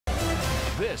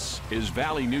This is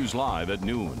Valley News Live at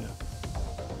noon.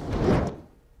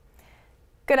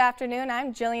 Good afternoon,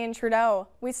 I'm Jillian Trudeau.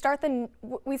 We start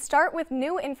with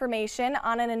new information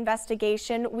on an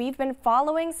investigation we've been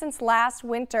following since last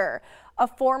winter. A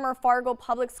former Fargo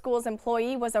Public Schools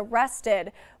employee was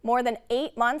arrested more than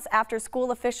 8 months after school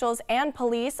officials and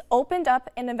police opened up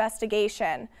an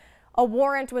investigation. A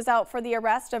warrant was out for the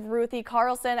arrest of Ruthie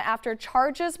Carlson after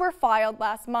charges were filed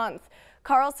last month.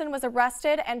 Carlson was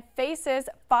arrested and faces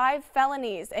 5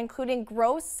 felonies, including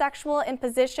gross sexual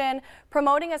imposition,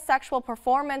 promoting a sexual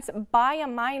performance by a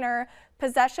minor,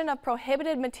 possession of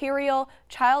prohibited material,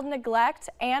 child neglect,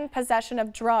 and possession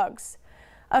of drugs.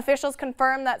 Officials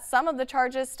confirmed that some of the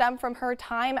charges stem from her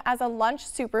time as a lunch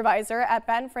supervisor at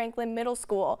Ben Franklin Middle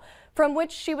School, from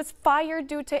which she was fired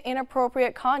due to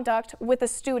inappropriate conduct with a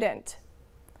student.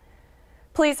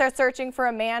 Police are searching for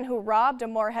a man who robbed a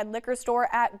Moorhead liquor store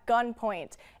at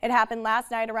gunpoint. It happened last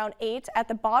night around 8 at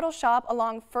the Bottle Shop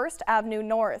along 1st Avenue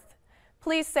North.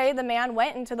 Police say the man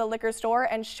went into the liquor store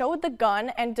and showed the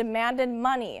gun and demanded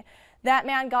money. That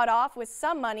man got off with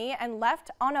some money and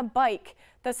left on a bike.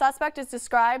 The suspect is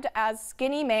described as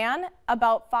skinny man,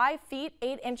 about 5 feet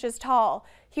 8 inches tall.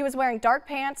 He was wearing dark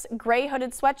pants, gray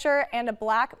hooded sweatshirt, and a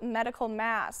black medical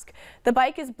mask. The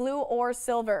bike is blue or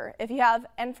silver. If you have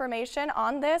information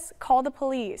on this, call the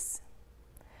police.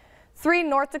 3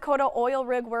 North Dakota oil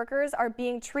rig workers are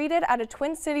being treated at a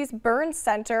Twin Cities burn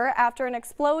center after an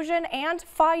explosion and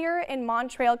fire in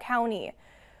Montreal County.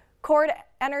 Cord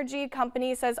Energy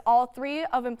Company says all 3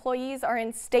 of employees are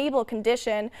in stable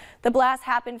condition. The blast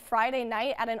happened Friday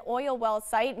night at an oil well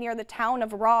site near the town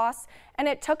of Ross, and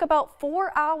it took about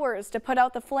 4 hours to put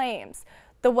out the flames.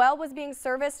 The well was being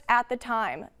serviced at the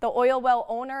time. The oil well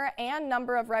owner and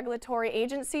number of regulatory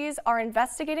agencies are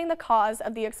investigating the cause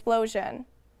of the explosion.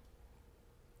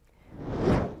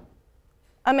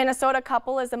 A Minnesota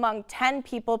couple is among 10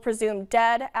 people presumed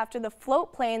dead after the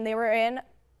float plane they were in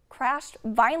crashed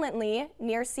violently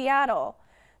near Seattle.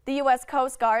 The U.S.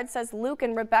 Coast Guard says Luke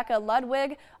and Rebecca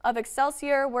Ludwig of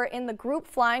Excelsior were in the group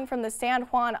flying from the San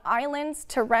Juan Islands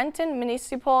to Renton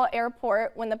Municipal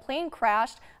Airport when the plane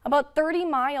crashed about 30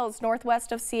 miles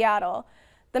northwest of Seattle.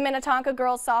 The Minnetonka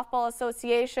Girls Softball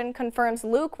Association confirms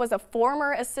Luke was a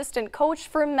former assistant coach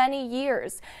for many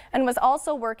years and was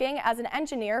also working as an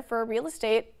engineer for a real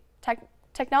estate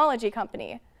technology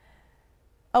company.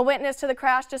 A witness to the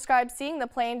crash described seeing the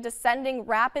plane descending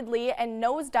rapidly and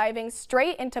nosediving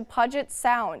straight into Puget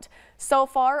Sound. So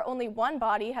far, only 1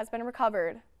 body has been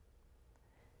recovered.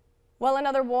 Well,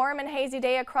 another warm and hazy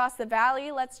day across the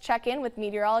valley. Let's check in with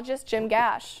meteorologist Jim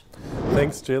Gash.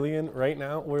 Thanks, Jillian. Right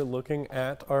now, we're looking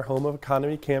at our home of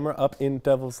economy camera up in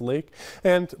Devil's Lake,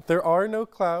 and there are no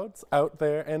clouds out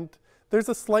there, and there's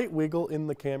a slight wiggle in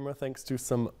the camera thanks to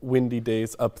some windy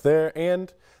days up there,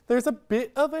 and there's a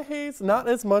bit of a haze, not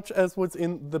as much as was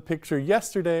in the picture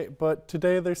yesterday, but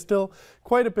today there's still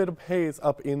quite a bit of haze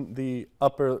up in the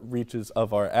upper reaches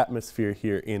of our atmosphere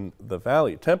here in the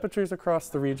valley. Temperatures across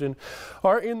the region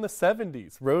are in the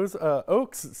 70s.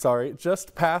 Oaks,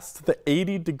 just past the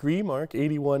 80-degree mark.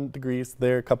 81 degrees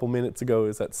there a couple minutes ago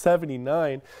is at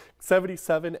 79,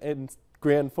 77 and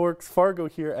Grand Forks, Fargo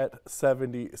here at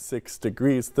 76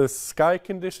 degrees. The sky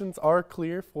conditions are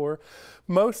clear for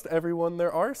most everyone.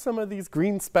 There are some of these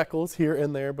green speckles here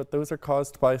and there, but those are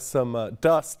caused by some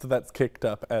dust that's kicked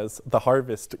up as the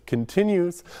harvest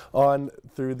continues on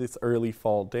through this early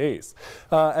fall days.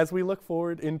 As we look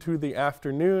forward into the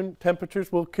afternoon,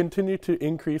 temperatures will continue to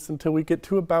increase until we get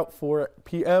to about 4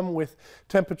 p.m. with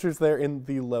temperatures there in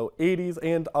the low 80s,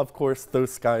 and of course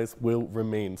those skies will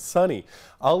remain sunny.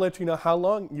 I'll let you know how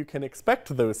long you can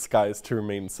expect those skies to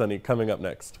remain sunny coming up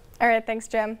next. All right, thanks,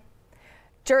 Jim.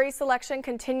 Jury selection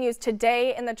continues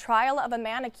today in the trial of a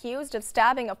man accused of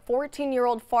stabbing a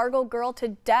 14-year-old Fargo girl to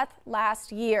death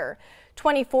last year.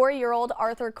 24-year-old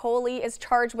Arthur Coley is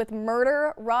charged with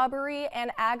murder, robbery,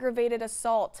 and aggravated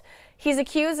assault. He's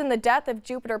accused in the death of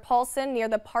Jupiter Paulson near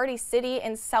the Party City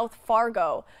in South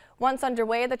Fargo. Once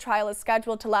underway, the trial is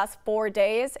scheduled to last 4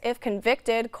 days. If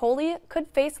convicted, Coley could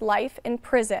face life in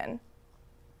prison.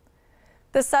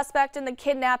 The suspect in the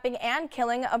kidnapping and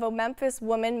killing of a Memphis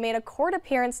woman made a court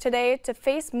appearance today to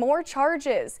face more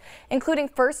charges, including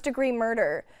first-degree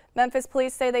murder. Memphis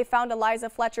police say they found Eliza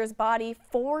Fletcher's body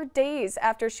 4 days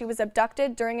after she was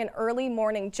abducted during an early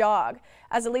morning jog.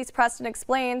 As Elise Preston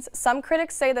explains, some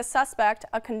critics say the suspect,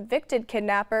 a convicted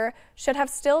kidnapper, should have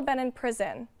still been in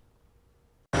prison.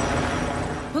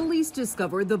 Police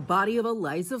discovered the body of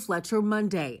Eliza Fletcher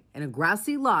Monday in a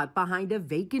grassy lot behind a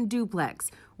vacant duplex,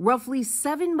 roughly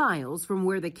 7 miles from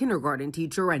where the kindergarten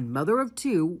teacher and mother of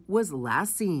 2 was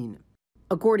last seen.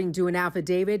 According to an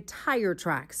affidavit, tire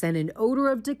tracks and an odor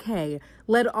of decay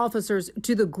led officers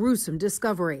to the gruesome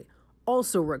discovery.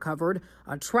 Also recovered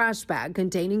a trash bag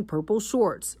containing purple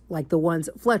shorts, like the ones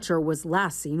Fletcher was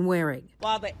last seen wearing.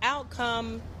 While the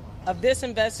outcome of this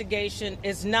investigation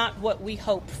is not what we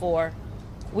hoped for,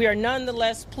 we are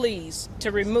nonetheless pleased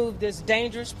to remove this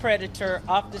dangerous predator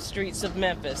off the streets of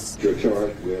Memphis. You're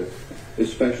charged with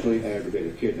especially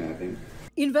aggravated kidnapping.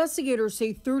 Investigators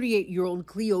say 38-year-old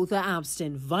Cleotha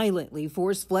Abston violently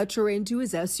forced Fletcher into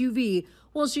his SUV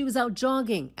while she was out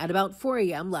jogging at about 4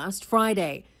 a.m. last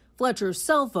Friday. Fletcher's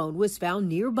cell phone was found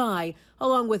nearby,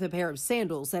 along with a pair of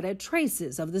sandals that had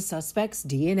traces of the suspect's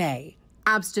DNA.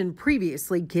 Abston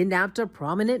previously kidnapped a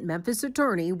prominent Memphis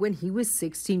attorney when he was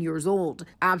 16 years old.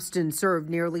 Abston served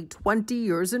nearly 20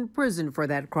 years in prison for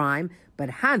that crime, but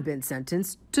had been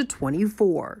sentenced to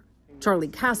 24. Charlie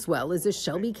Caswell is a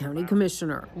Shelby County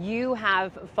commissioner. You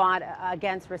have fought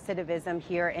against recidivism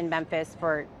here in Memphis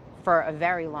for a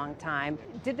very long time.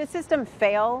 Did the system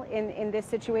fail in this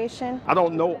situation? I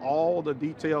don't know all the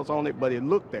details on it, but it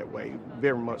looked that way,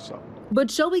 very much so. But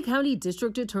Shelby County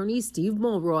District Attorney Steve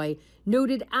Mulroy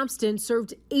noted Abston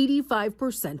served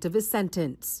 85% of his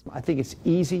sentence. I think it's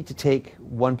easy to take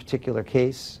one particular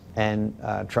case and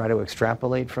try to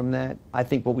extrapolate from that. I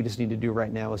think what we just need to do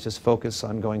right now is just focus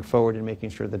on going forward and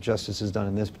making sure that justice is done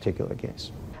in this particular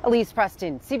case. Elise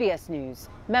Preston, CBS News,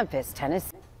 Memphis,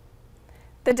 Tennessee.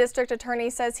 The district attorney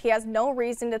says he has no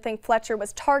reason to think Fletcher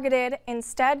was targeted,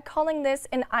 instead calling this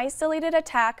an isolated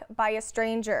attack by a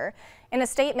stranger. In a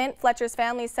statement, Fletcher's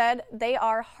family said they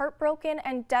are heartbroken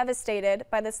and devastated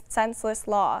by this senseless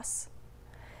loss.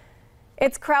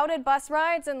 It's crowded bus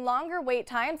rides and longer wait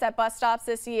times at bus stops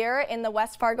this year in the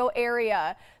West Fargo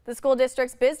area. The school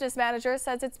district's business manager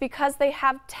says it's because they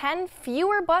have 10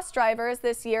 fewer bus drivers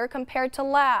this year compared to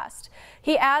last.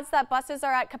 He adds that buses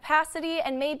are at capacity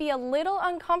and may be a little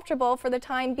uncomfortable for the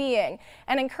time being,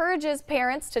 and encourages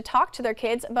parents to talk to their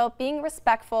kids about being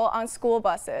respectful on school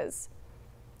buses.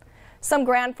 Some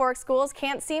Grand Forks schools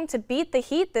can't seem to beat the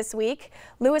heat this week.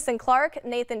 Lewis and Clark,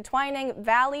 Nathan Twining,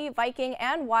 Valley, Viking,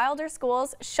 and Wilder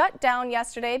schools shut down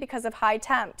yesterday because of high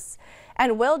temps,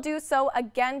 and will do so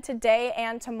again today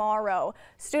and tomorrow.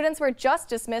 Students were just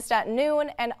dismissed at noon,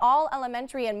 and all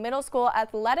elementary and middle school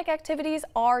athletic activities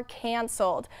are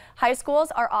canceled. High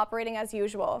schools are operating as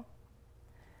usual.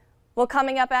 Well,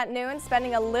 coming up at noon,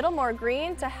 spending a little more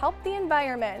green to help the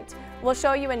environment. We'll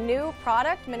show you a new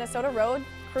product Minnesota road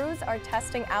crews are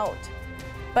testing out.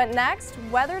 But next,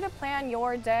 weather to plan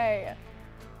your day.